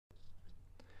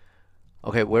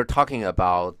Okay, we're talking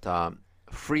about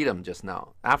freedom just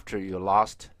now. After you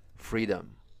lost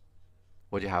freedom,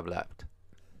 what do you have left?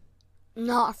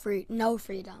 Not free. No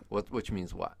freedom. Which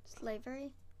means what?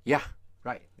 Slavery. Yeah,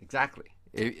 right. Exactly.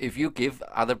 If you give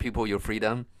other people your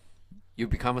freedom, you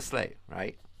become a slave,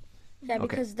 right? Yeah, Okay.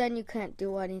 because then you can't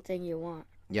do anything you want.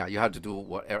 Yeah, you have to do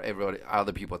what everybody,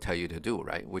 other people tell you to do,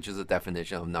 right? Which is the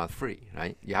definition of not free,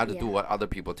 right? You have to do what other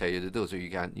people tell you to do, so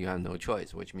you have no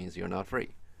choice, which means you're not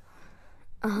free.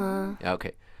 Yeah,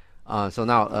 okay. So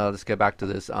now let's get back to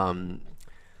this.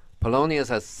 Polonius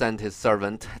has sent his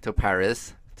servant to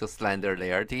Paris to slander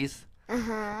Laertes.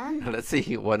 Let's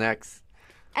see what next.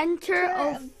 Enter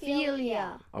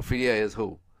Ophelia. Ophelia is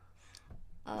who?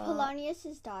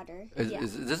 Polonius's daughter.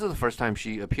 This is the first time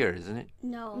she appeared, isn't it?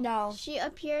 No. She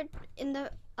appeared in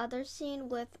the other scene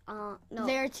with no.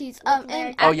 Laertes. In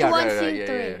Laertes. Act 1, Scene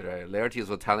 3. Right. Laertes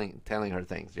was telling her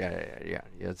things. Yeah,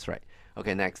 that's right.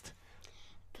 Okay, next.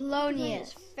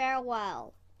 Polonius.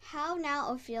 Farewell. How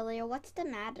now, Ophelia? What's the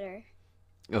matter?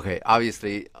 Okay,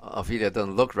 obviously Ophelia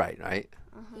doesn't look right?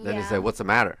 Then he said, "What's the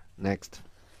matter?" Next.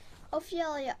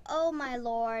 Ophelia, oh my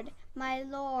lord,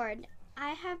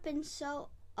 I have been so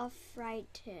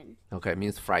affrighted. Okay,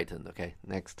 means frightened. Okay,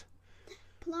 next.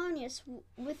 Polonius,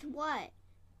 with what?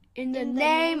 In the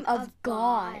name of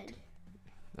God.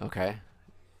 Okay,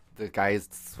 the guy is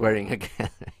swearing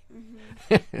again.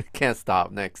 Can't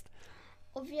stop. Next.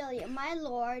 Ophelia, my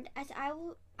lord, as I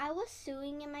was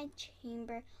suing in my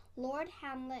chamber, Lord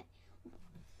Hamlet,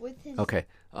 with his... Okay,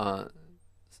 are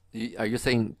you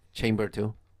saying chamber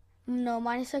too? No,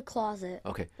 mine is a closet.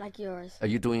 Okay. Like yours. Are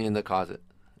you doing it in the closet?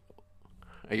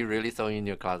 Are you really sewing in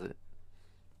your closet?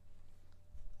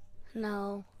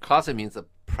 No. Closet means a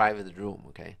private room,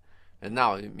 okay? And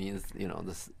now it means,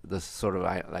 this sort of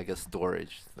like a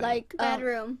storage thing. Like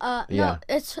bedroom. Yeah. No,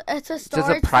 it's a Just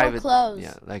storage a private, for clothes.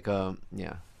 yeah, like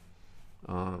yeah.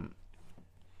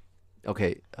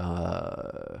 Okay.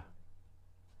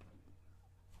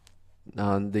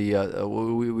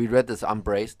 We read this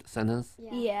unbraced sentence.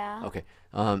 Yeah. Okay.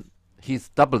 He's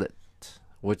doublet.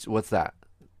 What's that?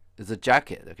 It's a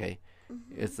jacket. Okay.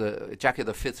 It's a jacket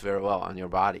that fits very well on your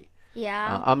body.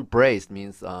 Yeah. Unbraced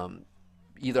means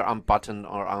either unbuttoned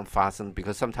or unfastened,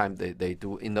 because sometimes they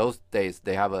do, in those days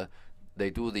they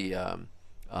do the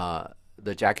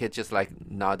jacket just like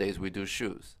nowadays we do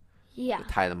shoes. Yeah. To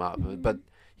tie them up. But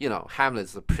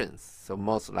Hamlet's a prince, so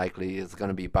most likely it's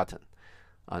gonna be buttoned.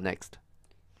 Next.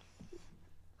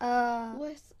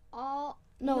 With all...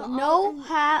 No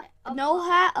hat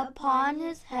upon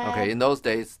his head. Okay, in those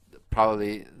days,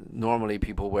 probably normally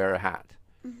people wear a hat.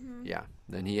 Yeah,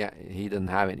 then he didn't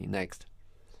have any. Next.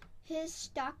 His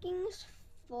stockings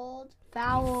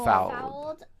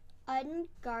Fouled.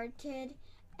 ungartered,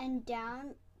 and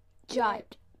down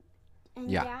Jibed.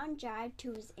 down jibed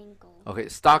to his ankle. Okay,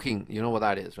 stocking. You know what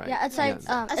that is, right? Yeah, it's like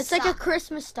it's like a sock.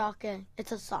 Christmas stocking.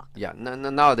 It's a sock. Yeah.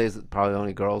 Nowadays, probably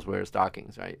only girls wear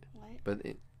stockings, right? What? But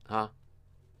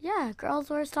Yeah, girls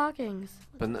wear stockings.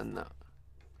 But no.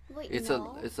 Wait, It's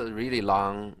no. a really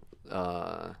long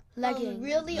Legging.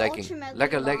 Really legging, ultimately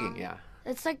like a long. legging. Yeah.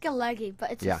 It's like a legging,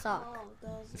 but it's Yeah. a sock. Oh,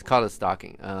 those It's called a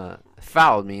stocking.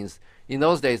 Foul means in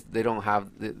those days they don't have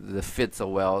the fit so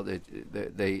well.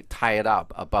 They tie it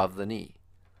up above the knee.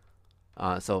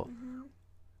 So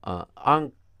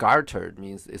ungartered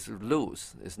means it's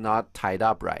loose. It's not tied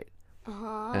up right.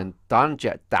 And down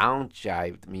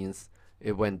jibed means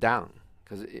it went down.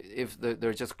 Because if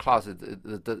they're just cloths,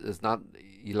 it's not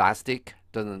elastic.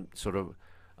 Doesn't sort of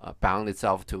bound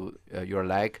itself to your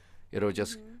leg. It'll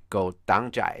just go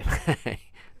down jive.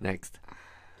 Next.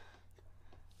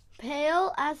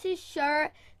 Pale as his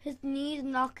shirt, his knees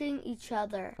knocking each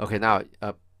other. Okay, now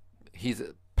he's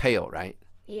pale, right?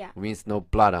 Yeah. It means no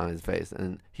blood on his face,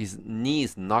 and his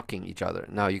knees knocking each other.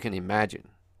 Now you can imagine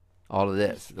all of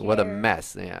this. What a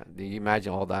mess! Yeah, do you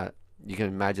imagine all that? You can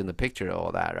imagine the picture of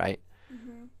all that, right?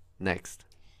 Next.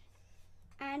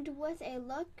 And with a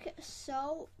look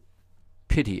so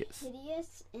Piteous.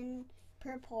 in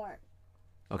purport.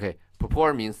 Okay,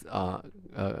 purport means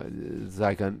it's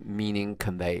like a meaning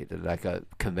conveyed, like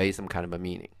convey some kind of a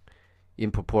meaning.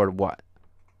 In purport, what?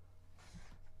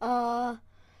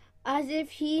 As if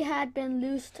he had been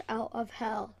loosed out of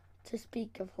hell, to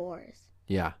speak of horrors.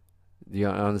 Yeah, you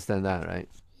understand that, right?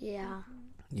 Yeah.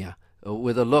 Yeah.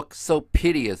 With a look so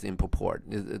piteous in purport,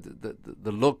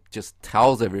 the look just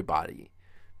tells everybody,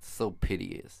 so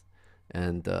piteous,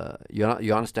 and you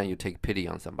understand. You take pity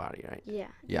on somebody, right?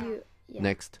 Yeah. Yeah. Yeah.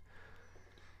 Next.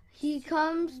 He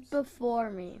comes before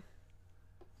me.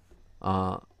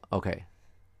 Okay.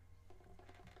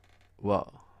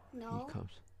 Well, No. he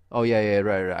comes. Oh yeah,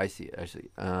 right. I see.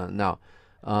 Now,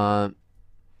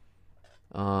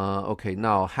 Okay,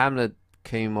 now Hamlet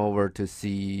came over to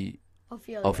see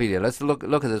Ophelia. Ophelia. Let's look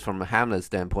at this from a Hamlet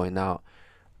standpoint now.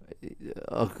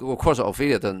 Of course,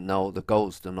 Ophelia doesn't know the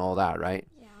ghost and all that, right?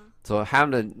 Yeah. So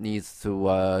Hamlet needs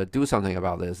to do something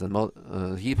about this,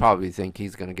 and he probably think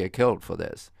he's gonna get killed for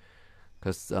this,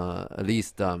 because at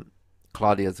least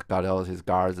Claudius got all his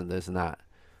guards and this and that.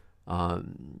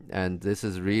 And this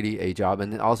is really a job,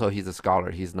 and also he's a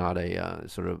scholar. He's not a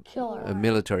sort of Killer. a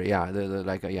military,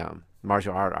 like a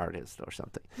martial art artist or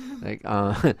something. Like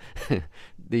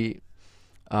the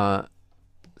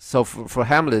so for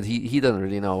Hamlet, he doesn't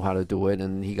really know how to do it,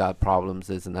 and he got problems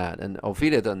this and that. And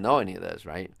Ophelia doesn't know any of this,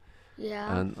 right?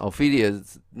 Yeah. And Ophelia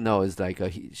knows like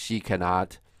she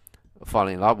cannot fall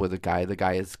in love with the guy. The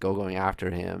guy is going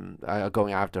after him,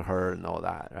 going after her, and all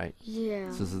that, right? Yeah.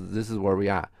 So this is where we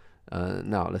are.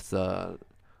 Now let's go.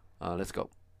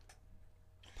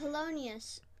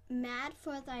 Polonius, mad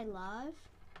for thy love.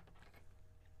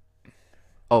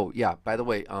 Oh yeah. By the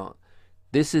way,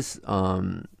 this is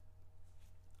let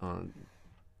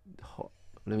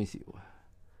me see.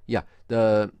 Yeah,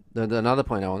 the another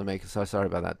point I want to make. So sorry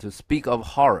about that. To speak of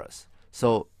horrors.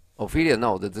 So Ophelia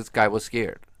know that this guy was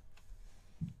scared.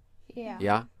 Yeah.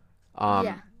 Yeah.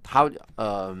 Yeah. How do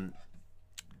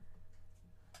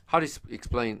you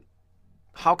explain?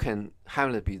 How can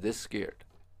Hamlet be this scared?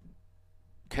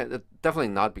 Definitely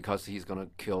not because he's gonna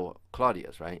kill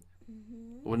Claudius, right?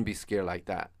 Wouldn't be scared like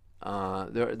that.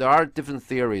 There are different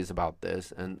theories about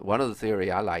this, and one of the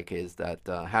theory I like is that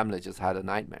Hamlet just had a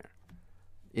nightmare.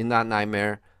 In that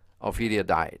nightmare, Ophelia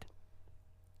died.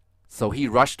 So he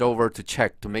rushed over to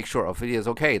check to make sure Ophelia is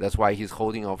okay. That's why he's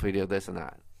holding Ophelia this and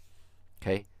that.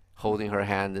 Okay, holding her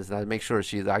hand is that make sure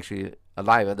she's actually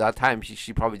alive. At that time,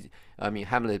 she probably,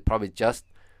 Hamlet probably just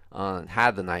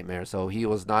had the nightmare, so he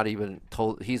was not even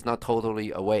he's not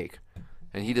totally awake.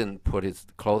 And he didn't put his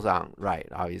clothes on right,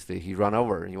 obviously. He run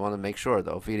over, and you want to make sure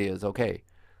that Ophelia is okay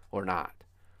or not.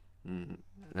 And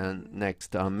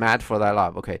next, mad for thy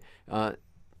love. Okay.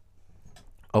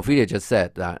 Ophelia just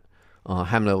said that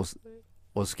Hamlet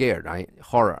was scared, right?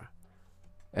 Horror.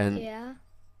 And Yeah.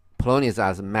 Polonius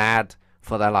asked, mad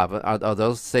for thy love. Are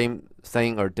those same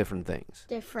thing or different things?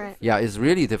 Different. Yeah, it's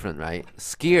really different, right?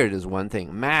 Scared is one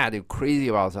thing. Mad, you're crazy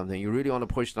about something. You really want to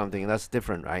push something. That's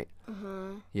different, right?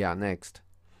 Yeah, next.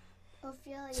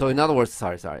 Ophelia. So in other words,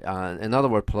 sorry. In other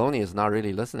words, Polonius is not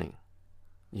really listening.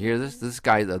 You hear this? This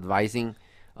guy is advising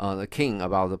the king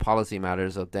about the policy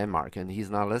matters of Denmark, and he's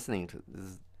not listening to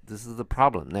this. This is the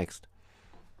problem. Next.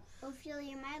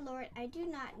 Ophelia, my lord, I do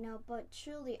not know, but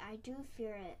truly I do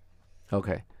fear it.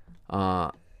 Okay.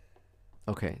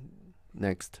 Okay.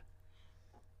 Next.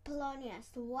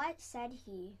 Polonius, what said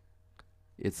he?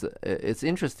 It's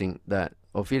interesting that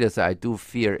Ophelia said, "I do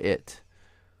fear it."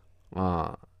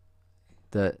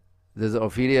 That there's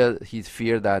Ophelia. He's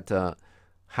feared that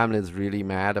Hamlet is really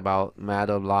mad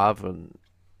of love,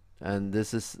 and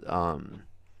this is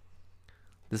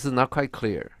not quite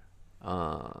clear.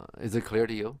 Is it clear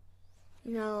to you?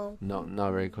 No. No,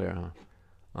 not very clear,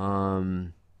 huh?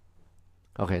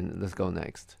 Okay, let's go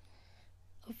next.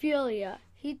 Ophelia,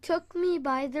 he took me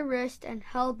by the wrist and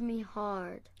held me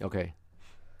hard. Okay,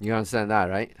 you understand that,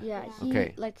 right? Yeah, he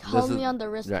Okay. held This me is- on the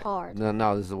wrist Right. hard.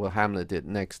 No, this is what Hamlet did.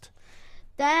 Next.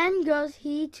 Then goes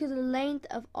he to the length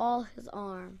of all his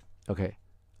arm. Okay.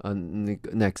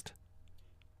 Next.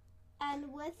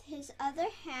 And with his other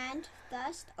hand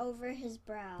thrust over his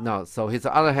brow. No, so his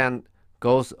other hand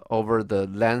goes over the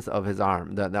length of his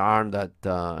arm, the arm that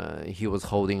he was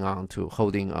holding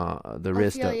the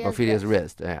wrist, Ophelia's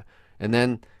wrist. Yeah, and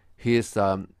then his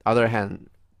other hand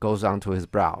goes onto his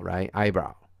brow, right,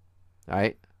 eyebrow,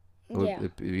 right? Yeah.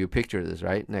 You picture this,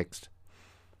 right? Next.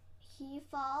 He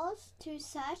falls to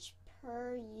such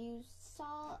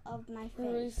perusal of my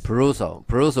face.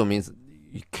 Perusal means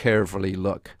you carefully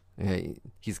look. Okay?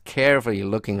 He's carefully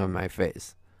looking at my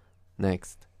face.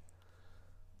 Next.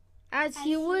 As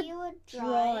he would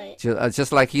draw it.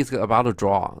 Just like he's about to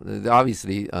draw.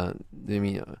 Obviously,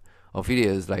 Ophelia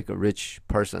is like a rich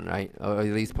person, right? Or at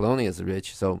least Polonius is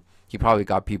rich, so he probably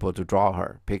got people to draw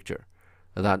her picture.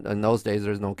 That in those days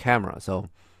there's no camera, so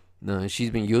she's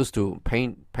been used to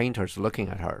painters looking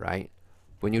at her, right?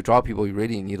 When you draw people, you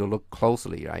really need to look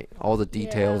closely, right? All the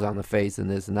details on the face and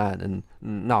this and that, and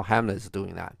now Hamlet is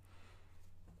doing that.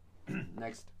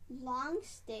 Next. Long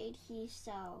stayed he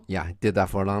so. Yeah, he did that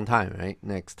for a long time, right?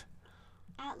 Next.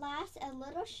 At last a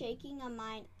little shaking of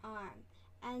mine arm,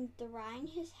 and drying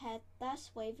his head,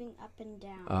 thus waving up and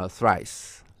down.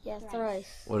 Thrice. Yes,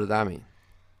 thrice. What does that mean?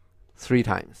 3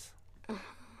 times.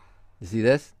 You see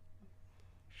this?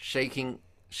 Shaking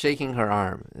shaking her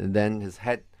arm, and then his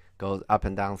head goes up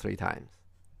and down 3 times.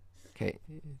 Okay,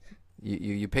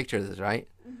 you picture this, right?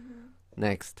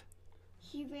 Next.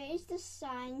 He raised a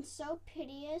sign so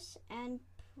piteous and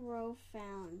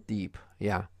profound. Deep,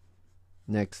 yeah.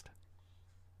 Next.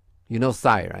 You know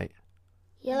sigh, right?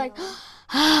 You're like,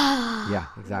 Yeah,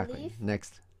 exactly. Relief.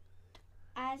 Next.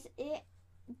 As it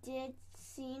did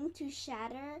seem to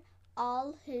shatter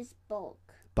all his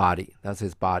bulk. Body, that's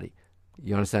his body.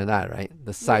 You understand that, right?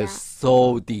 The sigh Yeah. is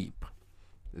so deep.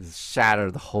 It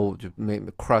shattered the whole,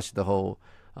 crush the whole,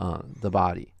 the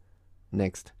body.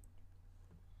 Next.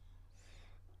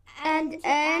 and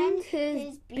end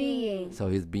his being. So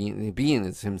his being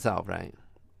is himself, right?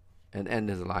 And end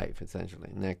his life, essentially.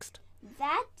 Next.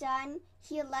 That done,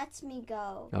 he lets me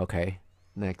go. Okay.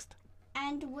 Next.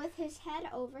 And with his head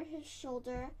over his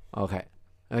shoulder, Okay.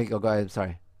 Okay, go ahead.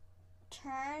 Sorry.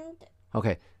 turned.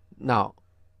 Okay. Now,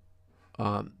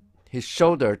 his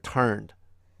shoulder turned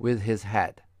with his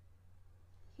head.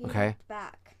 He Okay. looked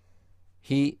back.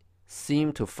 He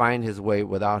seemed to find his way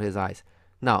without his eyes.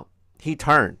 Now, he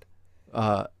turned.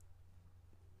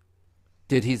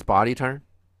 Did his body turn?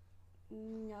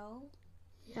 No.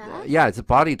 Yeah. Yeah, it's a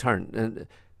body turn. And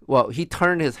well, he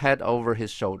turned his head over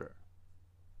his shoulder.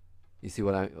 You see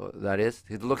what that is?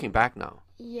 He's looking back now.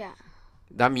 Yeah.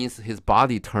 That means his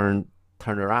body turned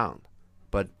around,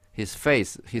 but his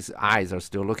face, his eyes are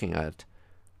still looking at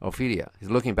Ophelia. He's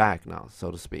looking back now,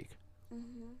 so to speak.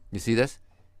 You see this?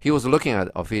 He was looking at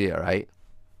Ophelia, right?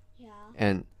 Yeah.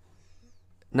 And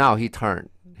now he turned.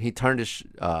 He turned his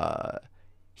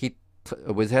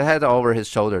with his head over his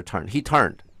shoulder. He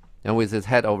turned, and with his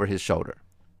head over his shoulder,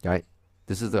 right?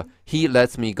 This is the he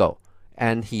lets me go,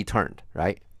 and he turned,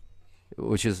 right?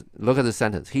 Which is, look at the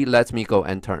sentence. He lets me go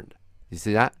and turned. You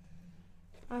see that?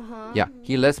 Yeah.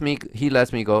 He lets me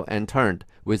go and turned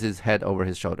with his head over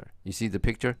his shoulder. You see the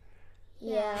picture?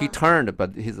 Yeah. He turned,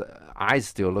 but his eyes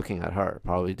still looking at her.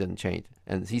 Probably didn't change,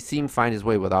 and he seemed to find his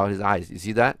way without his eyes. You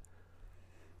see that?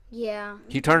 Yeah.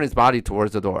 He turned his body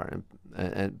towards the door,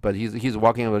 but he's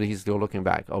walking, but he's still looking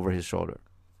back over his shoulder.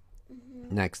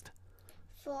 Next.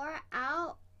 For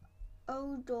out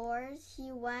o' doors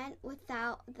he went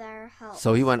without their help.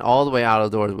 So he went all the way out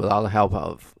of doors without the help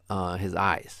of his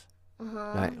eyes,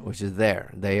 Uh-huh. right? Which is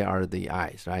there. They are the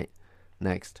eyes, right?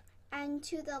 Next. And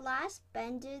to the last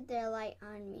bended their light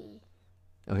on me.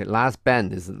 Okay, last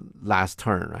bend is the last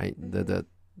turn, right? The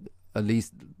at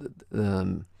least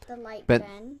The light But-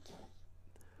 bend.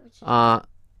 Which is,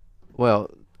 well,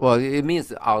 it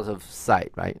means out of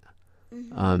sight, right?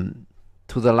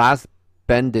 To the last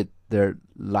bended their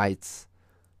lights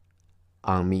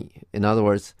on me. In other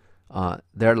words,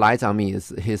 their lights on me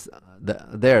is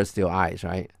they're still eyes,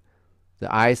 right?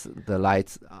 The eyes, the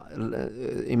lights.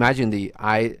 Imagine the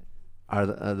eye are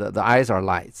the eyes are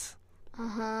lights,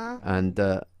 Uh-huh. and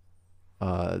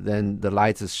then the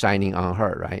lights is shining on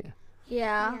her, right?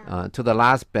 Yeah. To the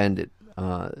last bended,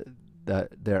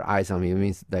 their eyes on me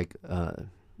means like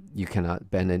you cannot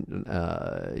bend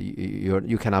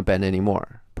you cannot bend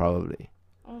anymore, probably.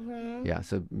 Mm-hmm. Yeah,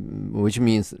 so which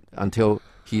means until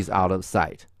he's out of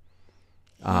sight.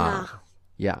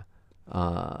 Yeah.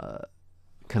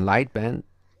 Can light bend?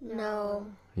 No.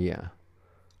 Yeah.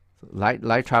 So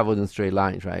light travels in straight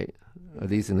lines, right? At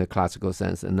least in the classical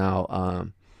sense. And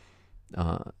now,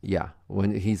 yeah,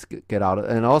 when he's get out,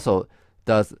 and also,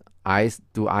 do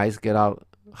eyes get out?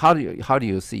 How do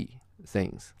you see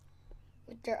things?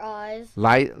 With their eyes.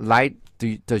 Light.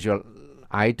 Does your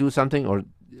eye do something, or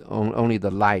only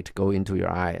the light go into your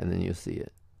eye and then you see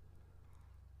it?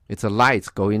 It's the lights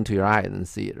go into your eye and then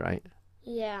see it, right?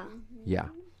 Yeah. Yeah.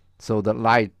 So the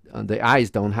light, the eyes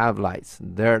don't have lights.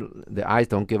 The eyes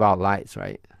don't give out lights,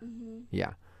 right?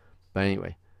 Yeah. But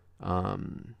anyway,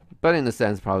 but in a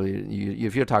sense, probably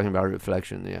if you're talking about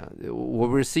reflection, yeah, what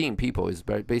we're seeing people is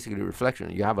basically reflection.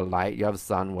 You have a light, you have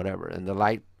sun, whatever, and the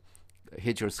light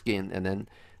hits your skin, and then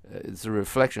it's a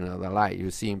reflection of the light.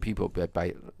 You're seeing people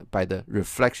by the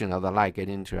reflection of the light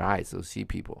getting into your eyes. So see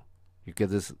people. You get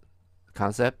this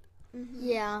concept?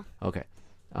 Yeah. Okay.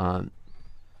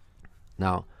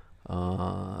 Now.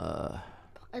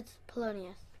 It's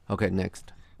Polonius. Okay,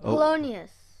 next.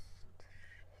 Polonius.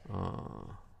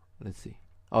 Let's see.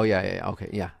 Oh, yeah. Okay,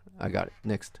 yeah, I got it.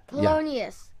 Next. Yeah.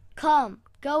 Polonius, come,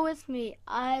 go with me.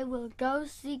 I will go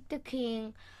seek the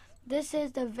king. This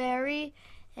is the very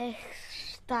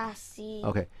ecstasy.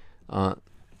 Okay.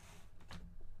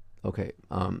 Okay.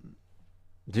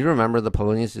 Do you remember the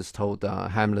Polonius just told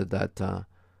Hamlet that,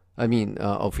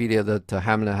 Ophelia, that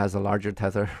Hamlet has a larger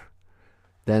tether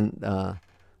than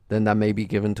that may be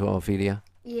given to Ophelia,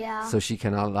 Yeah. so she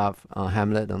cannot love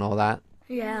Hamlet and all that.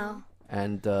 Yeah.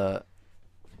 And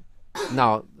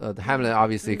now Hamlet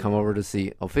obviously come over to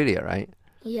see Ophelia, right?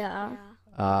 Yeah.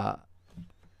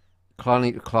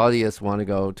 Claudius want to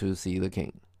go to see the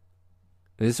king.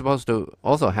 He's supposed to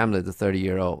also Hamlet, the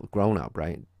 30-year-old grown up,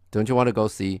 right? Don't you want to go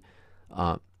see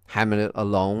Hamlet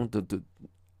alone?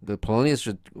 The Polonius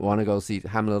should want to go see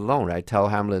Hamlet alone, right? Tell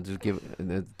Hamlet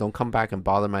to don't come back and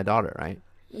bother my daughter, right?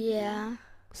 Yeah.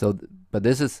 So, but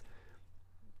this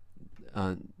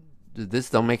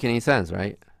don't make any sense,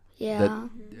 right? Yeah.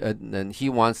 And he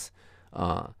wants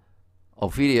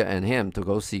Ophelia and him to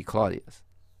go see Claudius.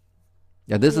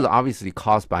 Yeah, this is obviously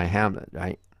caused by Hamlet,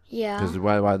 right? Yeah. Because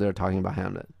why they're talking about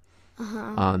Hamlet.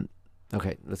 Uh-huh.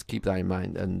 Okay, let's keep that in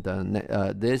mind. And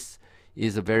this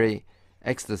is a very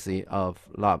ecstasy of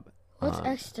love. What's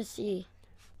ecstasy?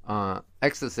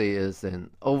 Ecstasy is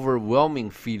an overwhelming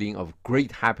feeling of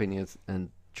great happiness and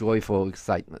joyful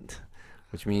excitement,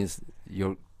 which means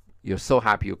you're so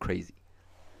happy you're crazy.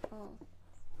 Oh.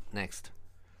 Next.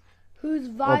 Who's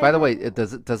violent? Oh, by the way,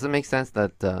 does it make sense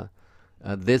that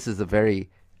this is a very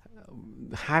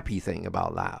happy thing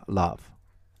about love?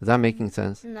 Is that making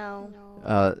sense? No.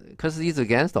 Because he's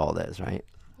against all this, right?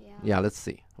 Yeah, let's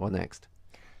see. What next?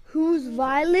 Whose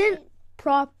violent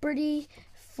property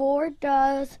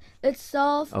foredoes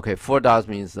itself. Okay, foredoes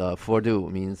means foredo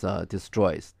means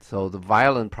destroys. So the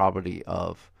violent property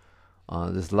of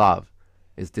this love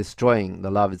is destroying the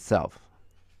love itself.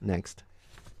 Next.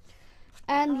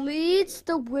 And leads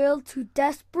the will to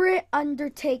desperate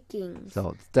undertakings.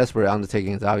 So desperate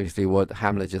undertaking is obviously what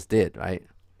Hamlet just did, right?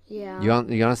 Yeah. You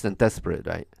understand desperate,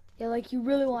 right? Yeah, like you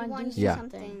really want to do Yeah.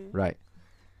 something. Right.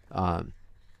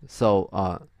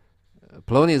 So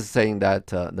Polonius is saying that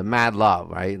the mad love,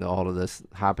 right, all of this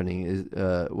happening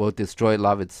is will destroy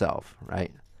love itself,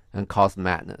 right, and cause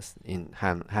madness in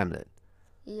Hamlet.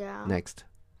 Yeah. Next.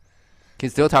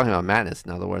 He's still talking about madness.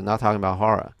 In other words, not talking about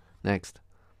horror. Next.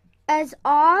 As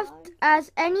oft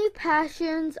as any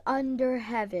passions under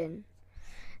heaven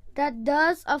that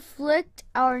does afflict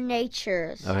our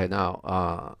natures. Okay,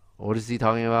 now, what is he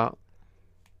talking about?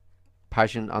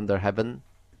 Passion under heaven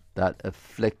that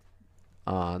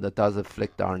does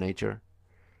afflict our nature.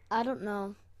 I don't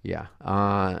know. Yeah.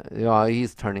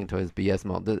 He's turning to his BS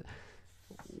mode.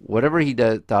 Whatever he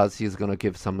does, he's gonna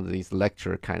give some of these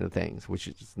lecture kind of things, which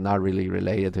is not really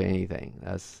related to anything.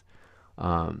 That's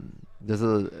this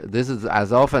is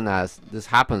as often as this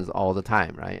happens all the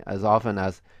time, right? As often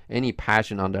as any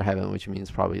passion under heaven, which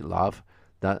means probably love,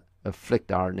 that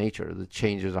afflict our nature, that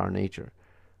changes our nature.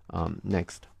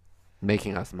 Next,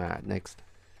 making us mad. Next.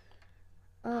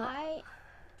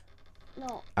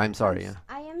 I'm sorry.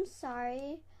 I am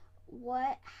sorry.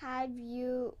 What have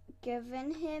you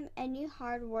given him any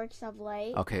hard words of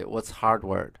late? Okay, what's hard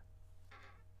word?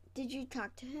 Did you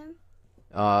talk to him?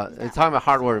 It's talking about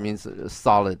hard word means a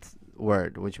solid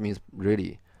word, which means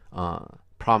really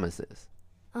promises.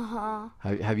 Uh-huh.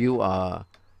 Have you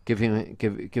given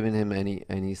him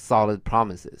any solid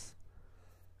promises?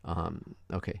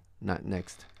 Okay, not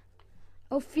next.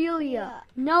 Ophelia.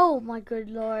 No, my good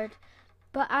lord.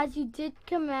 But as you did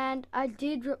command, I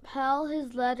did repel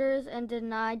his letters and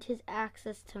denied his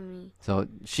access to me. So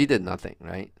she did nothing,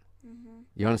 right? Mm-hmm.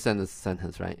 You understand this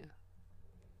sentence, right?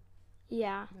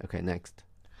 Yeah. Okay, next.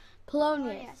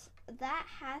 Polonius. That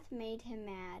hath made him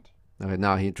mad. Okay,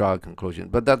 now he draw a conclusion,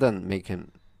 but that doesn't make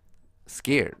him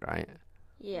scared, right?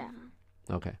 Yeah.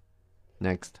 Okay,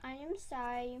 next. I am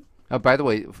sorry. Oh, by the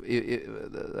way,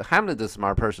 Hamlet is a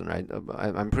smart person, right?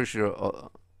 I'm pretty sure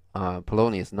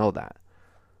Polonius know that.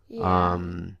 Yeah.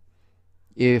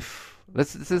 If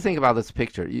let's think about this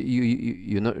picture.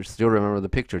 You know, still remember the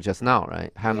picture just now, right?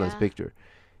 Hamlet's picture.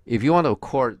 If you want to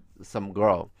court some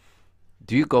girl,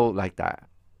 do you go like that?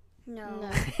 No.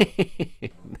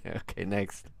 Okay,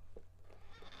 next.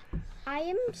 I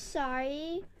am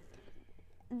sorry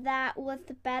that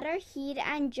with better heed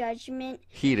and judgment.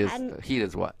 Heed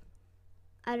is what?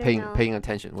 I don't know. Paying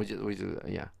attention, which is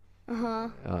yeah.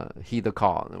 Heed the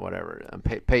call and whatever.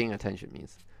 Paying attention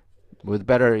means with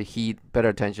better heed, better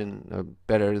attention,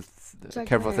 better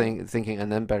careful thinking,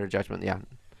 and then better judgment. Yeah.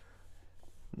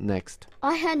 Next.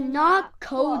 I had not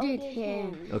quoted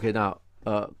him. Okay, now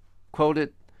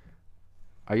quoted.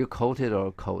 Are you quoted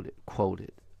or coded?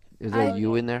 Quoted. Is there a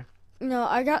U in there? No,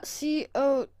 I got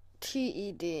COTED.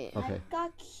 Okay. I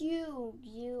got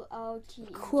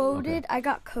QUOTED. Quoted. Okay. I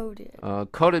got coded.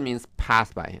 Quoted means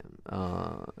passed by him.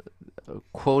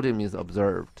 Quoted means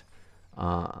observed.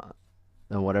 And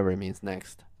whatever it means.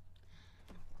 Next.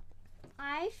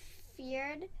 I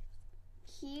feared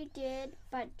he did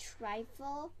but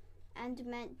trifle and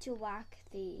meant to whack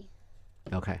thee.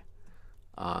 Okay.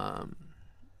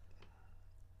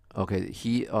 Okay,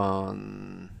 he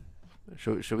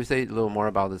should we say a little more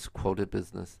about this quoted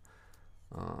business?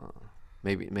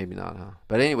 Maybe not, huh?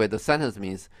 But anyway, the sentence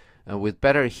means with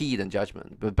better heed and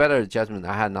judgment. But better judgment,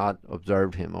 I had not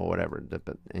observed him or whatever.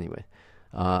 But anyway,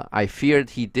 I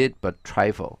feared he did but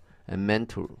trifle and meant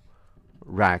to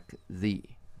rack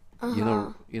thee. You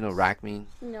know rack mean?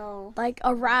 No. Like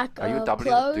a rack Are you of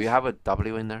W? clothes? Do you have a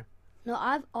W in there? No,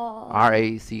 I've all.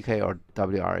 R-A-C-K or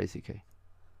W-R-A-C-K?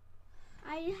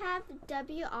 I have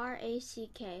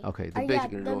WRACK. Okay, the yeah,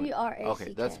 basic ruin. W-R-A-C-K.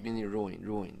 Okay, that's meaning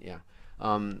ruin, yeah.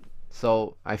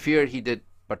 So I feared he did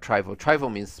but trifle. Trifle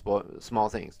means small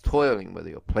things, toiling with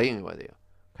you, playing with you,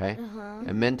 okay?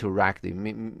 And meant to rack thee.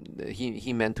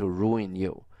 He meant to ruin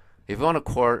you. If you want to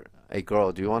court a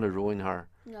girl, do you want to ruin her?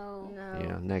 No.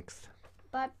 Yeah, next.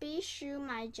 But beshrew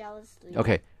my jealously.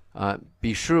 Okay,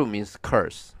 beshrew means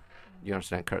curse. You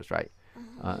understand curse, right?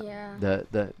 Yeah.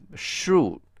 The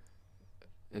shrew,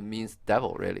 it means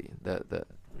devil, really. The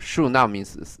shrew now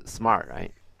means smart,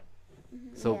 right?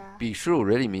 So Yeah. beshrew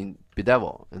really mean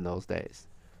bedevil in those days.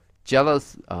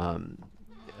 Jealous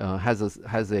has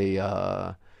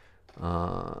a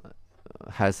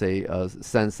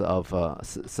sense of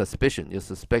suspicion. You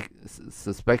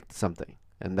suspect something,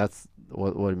 and that's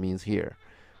what it means here.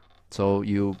 So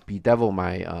you bedevil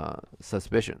my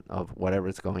suspicion of whatever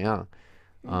is going on.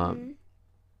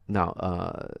 Now,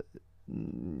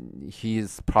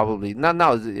 he's probably not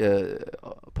now.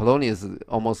 Polonius is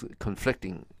almost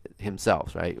conflicting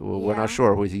himself, right? We're not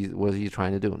sure what he's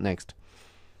trying to do next.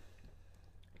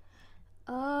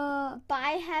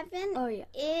 By heaven, Oh yeah.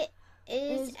 it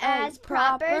is as as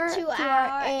proper to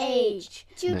our age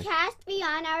to Next. cast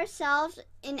beyond ourselves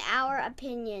in our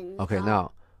opinions. Okay,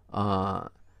 now,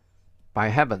 by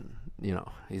heaven,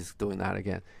 he's doing that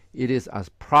again. It is as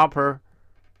proper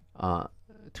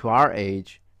to our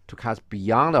age to cast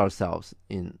beyond ourselves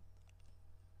in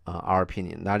our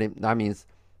opinion. That means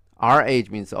our age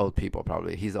means old people,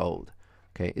 probably. He's old.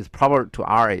 Okay, it's proper to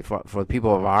our age, for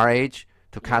people of our age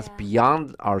to cast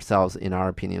beyond ourselves in our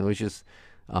opinion, which is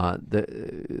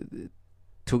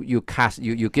you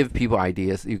give people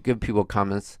ideas, you give people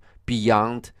comments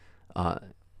beyond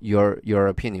your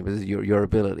opinion, but your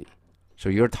ability. So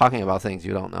you're talking about things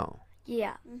you don't know.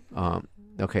 Yeah.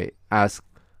 Okay, as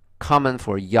common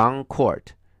for young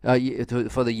court,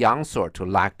 for the young sort to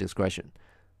lack discretion.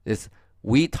 It's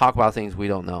we talk about things we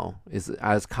don't know. It's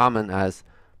as common as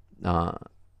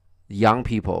young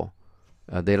people.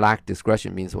 They lack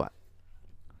discretion means what?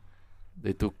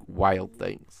 They do wild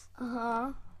things.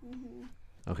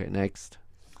 Okay, next.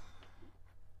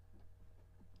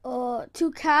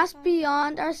 To cast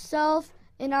beyond ourselves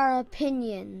in our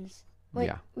opinions. Wait,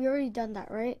 Yeah. we already done that,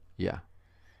 right? Yeah.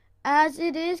 As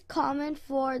it is common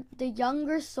for the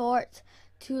younger sort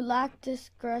to lack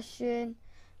discretion,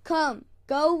 come,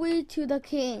 go we to the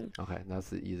king. Okay,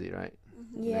 that's easy, right?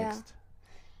 Yeah. Next.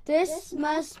 This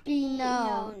must be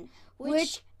known,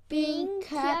 which being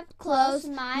kept close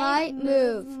might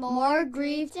move more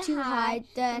grief to hide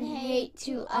than hate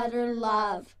to utter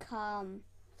love. Come.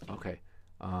 Okay.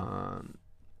 All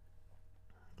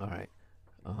right.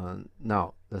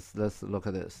 Now let's look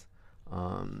at this.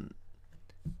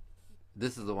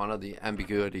 This is one of the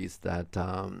ambiguities that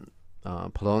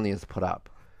Polonius put up.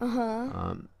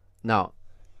 Now,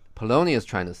 Polonius is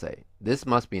trying to say this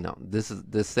must be known.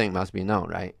 This thing must be known,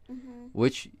 right?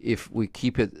 Which, if we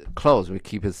keep it close, we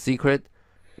keep it secret,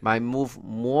 might move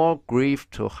more grief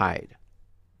to hide.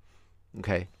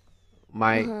 Okay,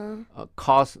 might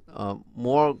cause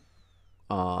more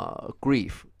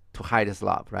grief to hide his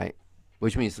love, right?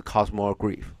 Which means to cause more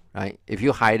grief, right? If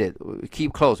you hide it,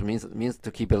 keep close means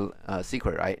to keep it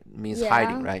secret, right? Means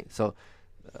hiding, right? So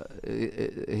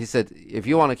he said, if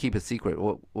you want to keep it secret,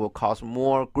 will cause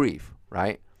more grief,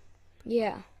 right?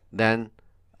 Yeah. Then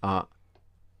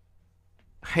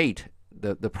hate.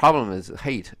 The problem is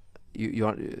hate. You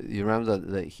remember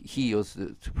that he used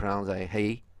to pronounce a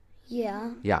hey?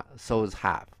 Yeah. Yeah. So is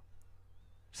have.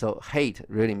 So hate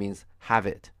really means have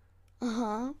it.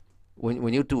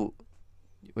 When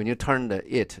you turn the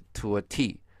it to a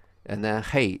T, and then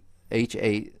hate,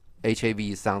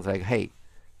 H-A-V sounds like hey.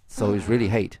 So it's really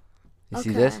hate. You see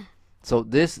this? So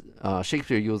this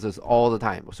Shakespeare uses all the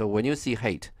time. So when you see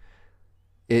hate,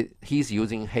 he's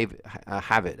using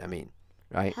have it. I mean,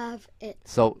 right? Have it.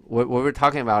 So what we're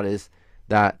talking about is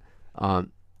that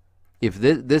if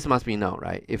this must be known,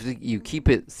 right? If you keep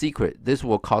it secret, this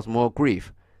will cause more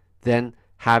grief than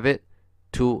have it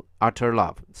to utter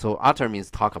love. So utter means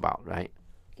talk about, right?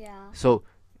 Yeah. So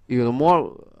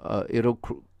it'll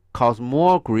cause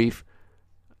more grief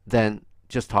than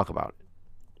just talk about it.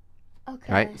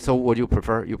 Okay. Right? So what do you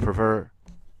prefer? You prefer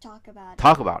talk about it.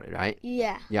 Talk about it, right?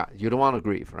 Yeah. Yeah, you don't want to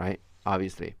grieve, right?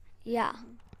 Obviously. Yeah.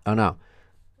 Oh, no.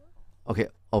 Okay,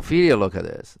 Ophelia, look at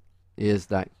this. Is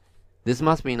that this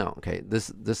must be known, okay?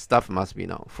 This stuff must be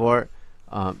known. For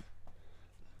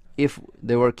if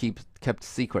they were kept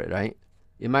secret, right?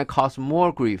 It might cause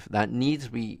more grief that needs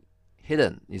to be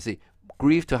hidden. You see,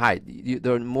 grief to hide.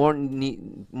 There are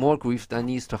more grief that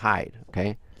needs to hide,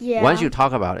 okay? Yeah. Once you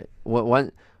talk about it,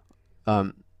 let's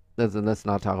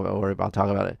not worry about talk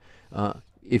about it.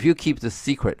 If you keep the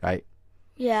secret, right?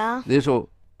 Yeah. This will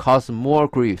cause more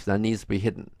grief that needs to be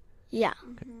hidden. Yeah.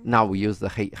 Okay. Now we use the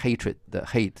hatred, the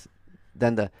hate.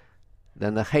 Then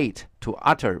the hate to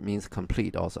utter means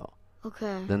complete also.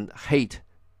 Okay. Then hate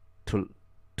to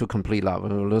complete love.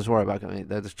 Let's worry about it.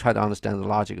 Let's try to understand the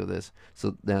logic of this.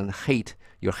 So then hate,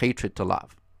 your hatred to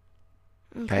love.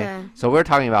 Okay. So we're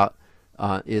talking about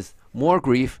is more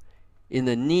grief in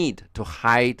the need to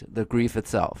hide the grief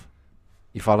itself.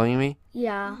 You following me?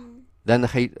 Yeah. Then the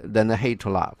hate to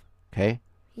love. Okay.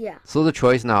 Yeah. So the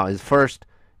choice now is first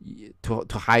to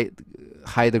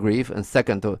hide the grief, and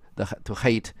second to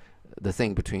hate the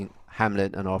thing between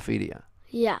Hamlet and Ophelia.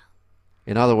 Yeah.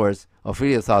 In other words,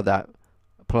 Ophelia thought that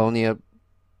Polonius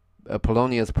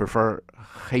prefer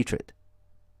hatred,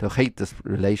 to hate this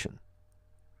relation.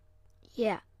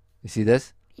 Yeah. You see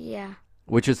this? Yeah.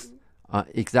 Which is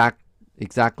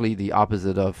exactly the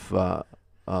opposite of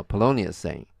Polonius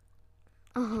saying.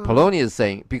 Polonius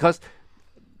saying, because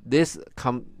this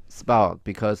comes about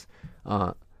because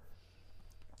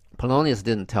Polonius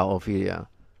didn't tell Ophelia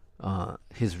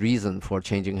his reason for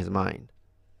changing his mind,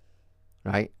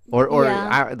 right? Or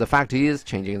the fact he is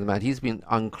changing his mind, he's been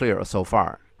unclear so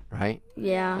far, right?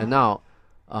 Yeah. And now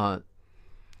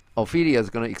Ophelia is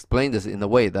going to explain this in the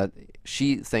way that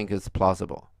she thinks is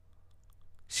plausible.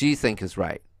 She thinks is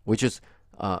right, which is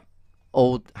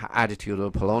old attitude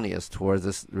of Polonius towards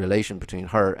this relation between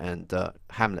her and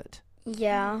Hamlet.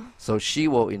 Yeah. So she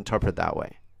will interpret that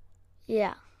way.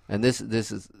 Yeah. And this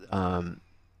is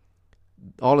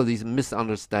all of these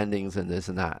misunderstandings and this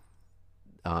and that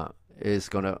is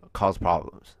going to cause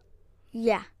problems.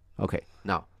 Yeah. Okay,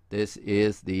 now this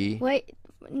is the... Wait,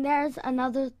 there's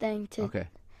another thing too.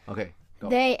 Okay, go.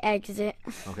 They exit.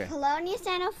 Okay. Polonius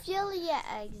and Ophelia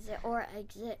exit.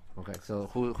 Okay, so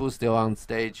who's still on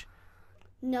stage?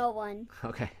 No one.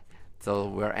 Okay, so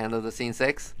we're end of the scene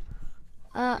 6?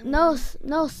 No,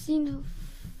 scene...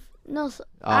 No,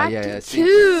 Oh, act yeah.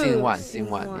 two. Scene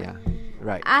one, yeah.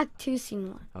 Right. Act 2,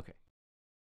 scene 1. Okay.